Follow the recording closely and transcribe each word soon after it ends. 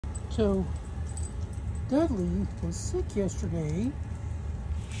So, Dudley was sick yesterday.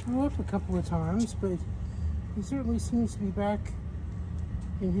 Threw up a couple of times, but he certainly seems to be back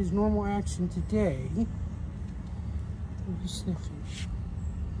in his normal action today. Are you sniffing?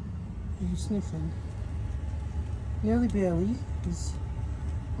 Are you sniffing? Nellie Belly is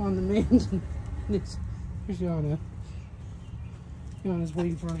on the mend. Here's Yana. Yana's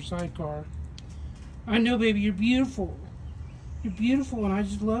waiting for her sidecar. I know, baby, you're beautiful. You're beautiful, and I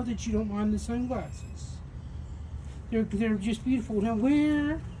just love that you don't mind the sunglasses. They're just beautiful. Now,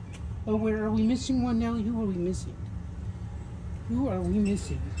 where? Oh, where are we missing one, Nellie? Who are we missing? Who are we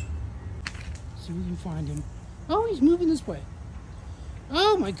missing? See if we can find him. Oh, he's moving this way.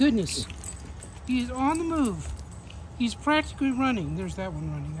 Oh my goodness. He is on the move. He's practically running. There's that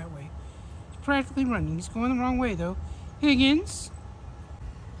one running that way. He's practically running. He's going the wrong way, though. Higgins?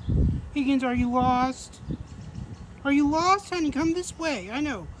 Higgins, are you lost? Are you lost, honey? Come this way. I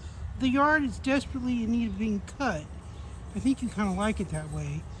know. The yard is desperately in need of being cut. I think you kind of like it that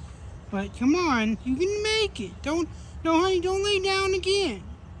way. But come on. You can make it. No, honey, don't lay down again.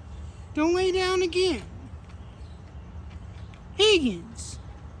 Don't lay down again. Higgins.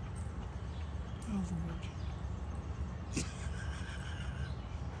 Oh, Lord. I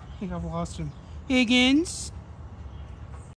think I've lost him. Higgins.